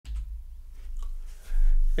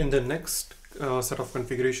In the next set of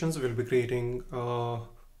configurations, we'll be creating a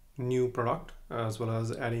new product as well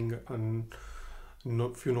as adding a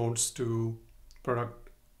few nodes to product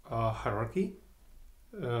hierarchy.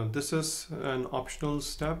 This is an optional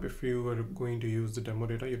step. If you are going to use the demo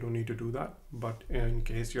data, you don't need to do that. But in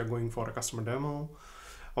case you're going for a customer demo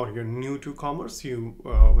or you're new to commerce, you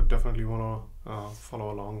would definitely want to follow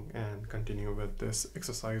along and continue with this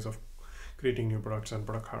exercise of creating new products and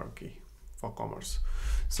product hierarchy for commerce.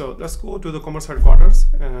 So let's go to the commerce headquarters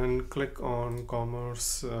and click on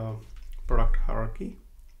commerce product hierarchy.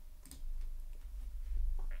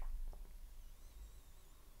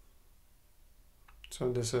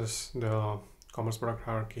 So this is the commerce product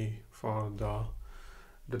hierarchy for the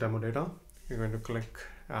demo data. You're going to click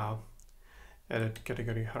edit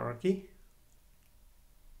category hierarchy.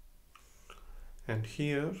 And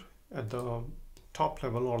here at the top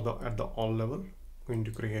level or at the all level, I'm going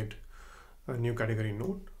to create a new category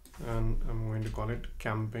node, and I'm going to call it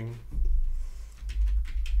camping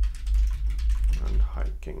and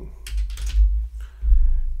hiking.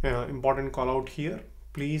 Important call out here,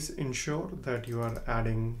 please ensure that you are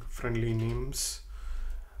adding friendly names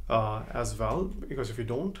as well, because if you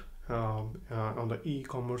don't, on the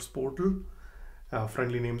e-commerce portal,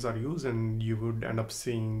 friendly names are used and you would end up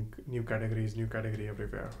seeing new category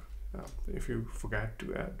everywhere if you forget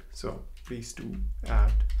to add. So please do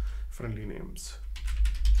add friendly names.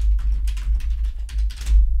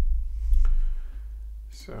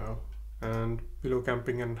 So, and below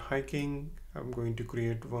camping and hiking, I'm going to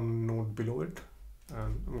create one node below it,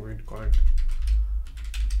 and I'm going to call it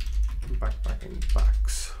backpacking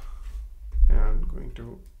packs, and I'm going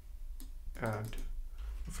to add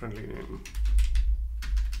a friendly name.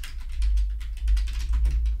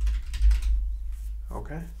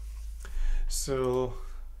 Okay, so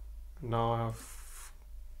now I've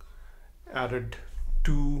added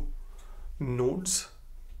two nodes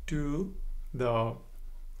to the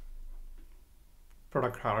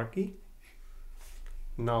product hierarchy.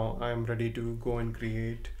 Now I'm ready to go and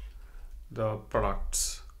create the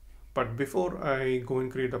products. But before I go and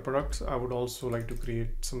create the products, I would also like to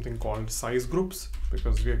create something called size groups,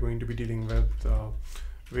 because we are going to be dealing with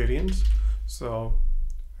variants. So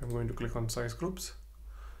I'm going to click on size groups,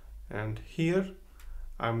 and here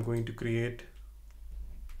I'm going to create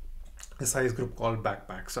a size group called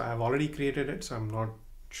backpack. So I have already created it, so I'm not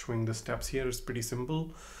showing the steps here. It's pretty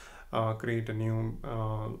simple. Create a new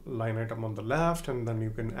line item on the left, and then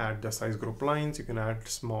you can add the size group lines. You can add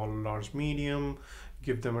small, large, medium,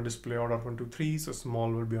 give them a display order 1, 2, 3. So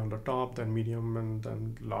small will be on the top, then medium, and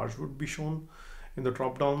then large would be shown in the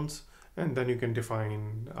drop downs. And then you can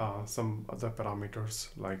define some other parameters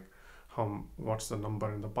like what's the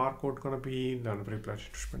number in the barcode gonna be, then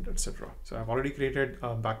replenishment, etc. So I've already created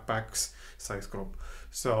a backpacks size group.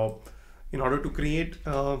 So in order to create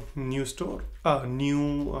a new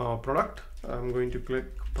product, I'm going to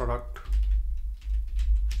click product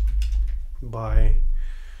by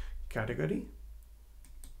category.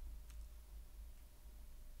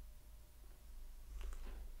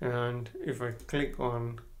 And if I click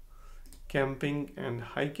on camping and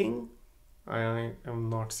hiking, I am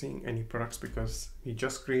not seeing any products because we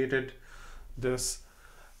just created this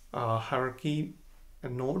hierarchy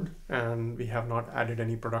node and we have not added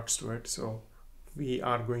any products to it. So we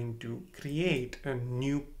are going to create a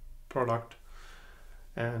new product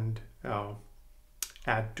and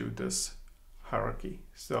add to this hierarchy.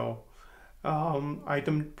 So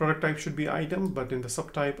product type should be item, but in the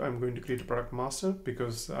subtype I'm going to create a product master,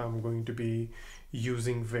 because I'm going to be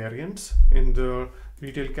using variants. In the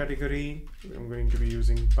retail category, I'm going to be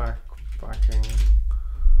using backpacking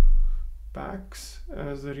packs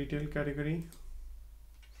as the retail category.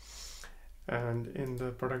 And in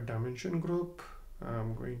the product dimension group,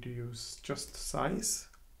 I'm going to use just size.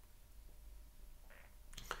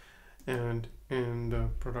 And in the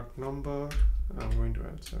product number, I'm going to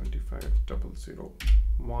add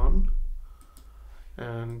 75001.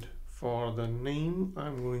 And for the name,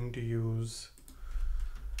 I'm going to use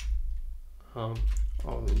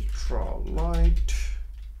ultra light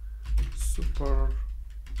super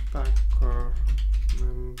packer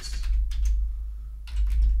men's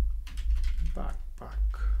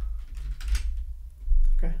backpack.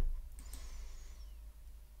 Okay,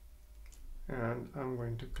 and I'm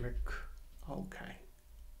going to click OK.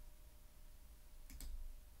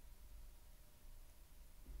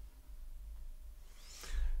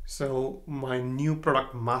 So my new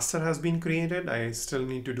product master has been created. I still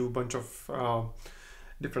need to do a bunch of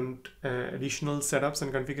different additional setups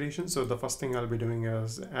and configurations. So the first thing I'll be doing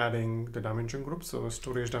is adding the dimension group. So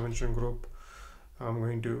storage dimension group I'm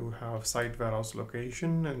going to have site warehouse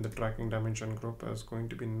location, and the tracking dimension group is going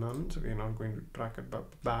to be none. So we're not going to track it by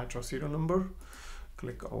batch or serial number.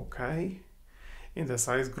 Click OK. In the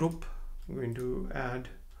size group, I'm going to add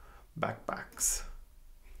backpacks.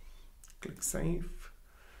 Click save.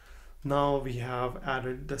 Now we have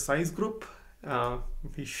added the size group.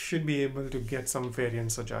 We should be able to get some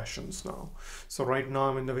variant suggestions now. So right now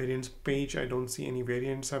I'm in the variants page. I don't see any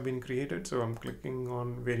variants have been created. So I'm clicking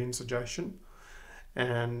on variant suggestion,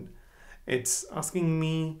 and it's asking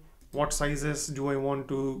me what sizes do I want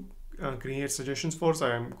to create suggestions for. So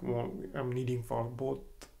I'm needing for both,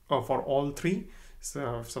 for all three.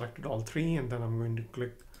 So I've selected all three, and then I'm going to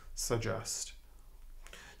click suggest.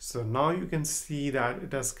 So now you can see that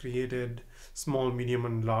it has created small, medium,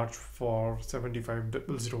 and large for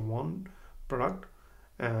 75001 product,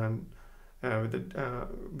 and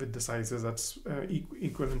with the sizes that's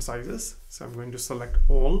equivalent sizes. So I'm going to select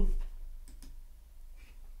all,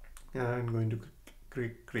 and I'm going to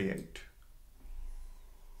create.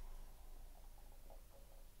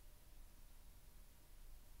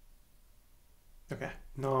 Okay,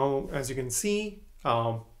 now as you can see,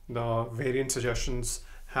 the variant suggestions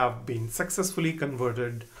have been successfully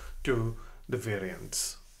converted to the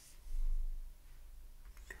variants.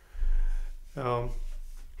 Now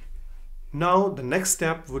the next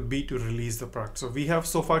step would be to release the product. So we have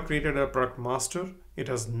so far created a product master. It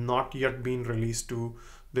has not yet been released to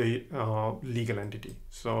the legal entity.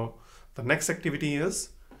 So the next activity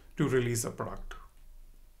is to release the product.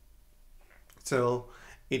 So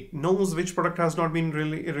it knows which product has not been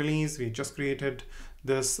released. We just created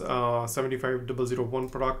this 75001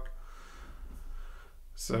 product.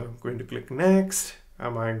 So I'm going to click next.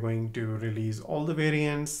 Am I going to release all the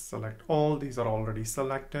variants? Select all. These are already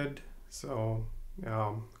selected. So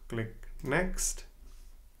click next.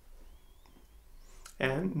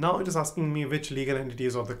 And now it is asking me which legal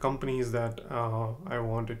entities or the companies that I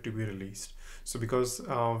want it to be released. So because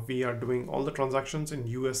we are doing all the transactions in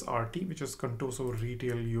USRT, which is Contoso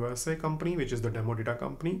Retail USA company, which is the demo data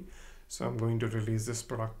company. So I'm going to release this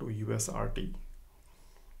product to USRT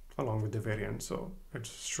along with the variant. So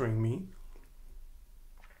it's showing me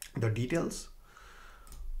the details.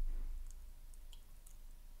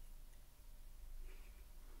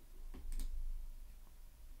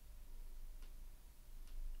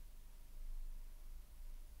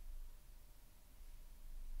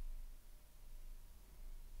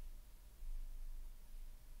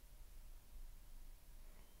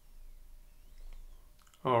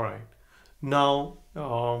 All right, now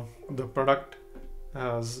the product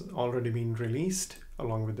has already been released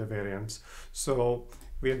along with the variants. So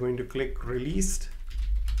we are going to click released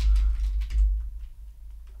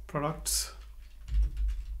products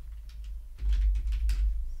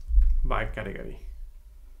by category.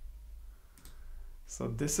 So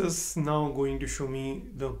this is now going to show me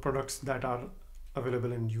the products that are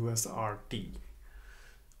available in USRT.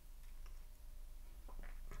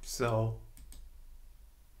 So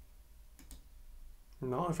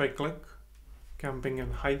now if I click camping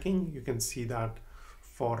and hiking, you can see that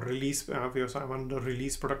for release, I'm under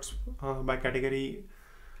release products by category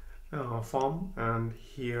form, and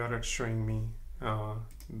here it's showing me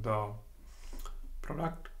the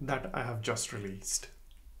product that I have just released.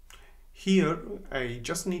 Here I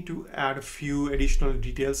just need to add a few additional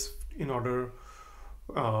details in order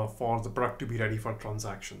for the product to be ready for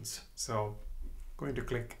transactions. So I'm going to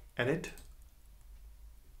click edit.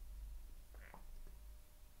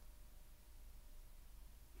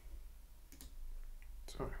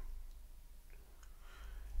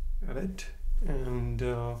 Edit, and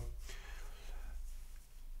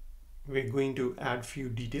we're going to add few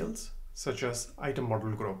details such as item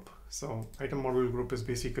model group. So item model group is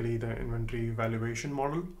basically the inventory valuation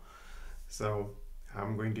model. So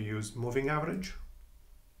I'm going to use moving average.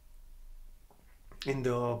 In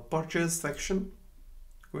the purchase section,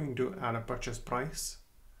 going to add a purchase price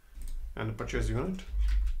and a purchase unit.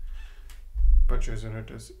 Purchase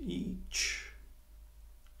unit is each.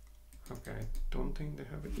 Okay, I don't think they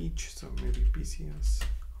have each, so maybe PCS.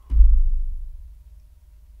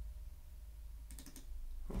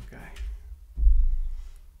 Okay.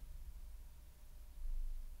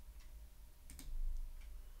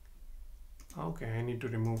 Okay, I need to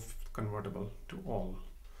remove convertible to all.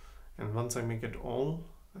 And once I make it all,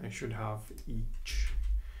 I should have each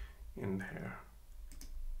in here.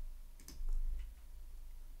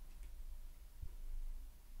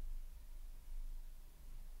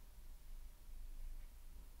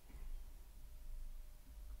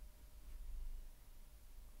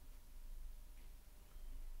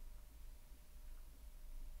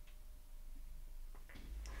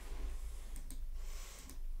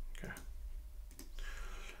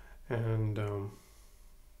 and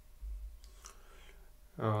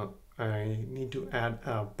I need to add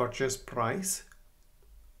a purchase price.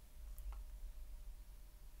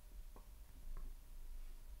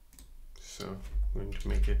 So I'm going to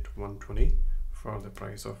make it 120 for the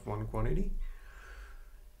price of one quantity,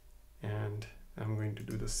 and I'm going to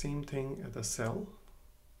do the same thing at the cell.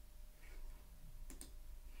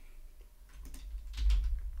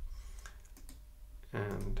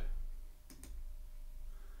 And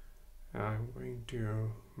I'm going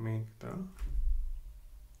to make the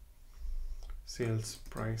sales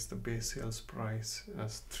price, the base sales price,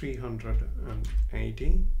 as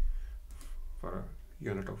 380 for a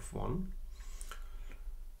unit of 1.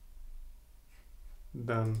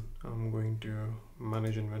 Then I'm going to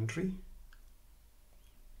manage inventory,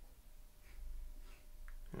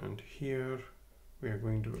 and here we are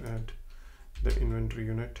going to add the inventory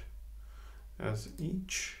unit as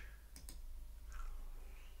each,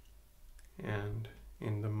 and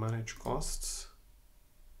in the manage costs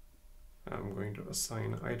I'm going to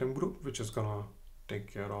assign item group, which is gonna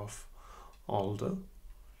take care of all the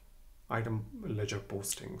item ledger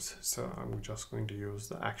postings. So I'm just going to use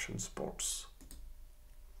the action sports.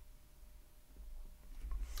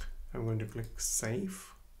 I'm going to click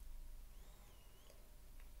save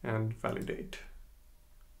and validate.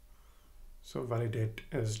 So validate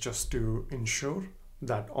is just to ensure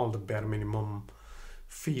that all the bare minimum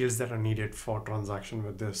fields that are needed for transaction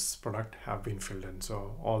with this product have been filled in.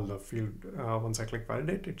 So all the field, once I click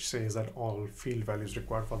validate, it says that all field values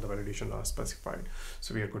required for the validation are specified.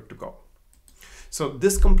 So we are good to go. So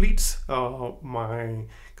this completes my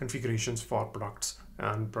configurations for products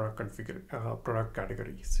and product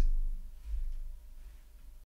categories.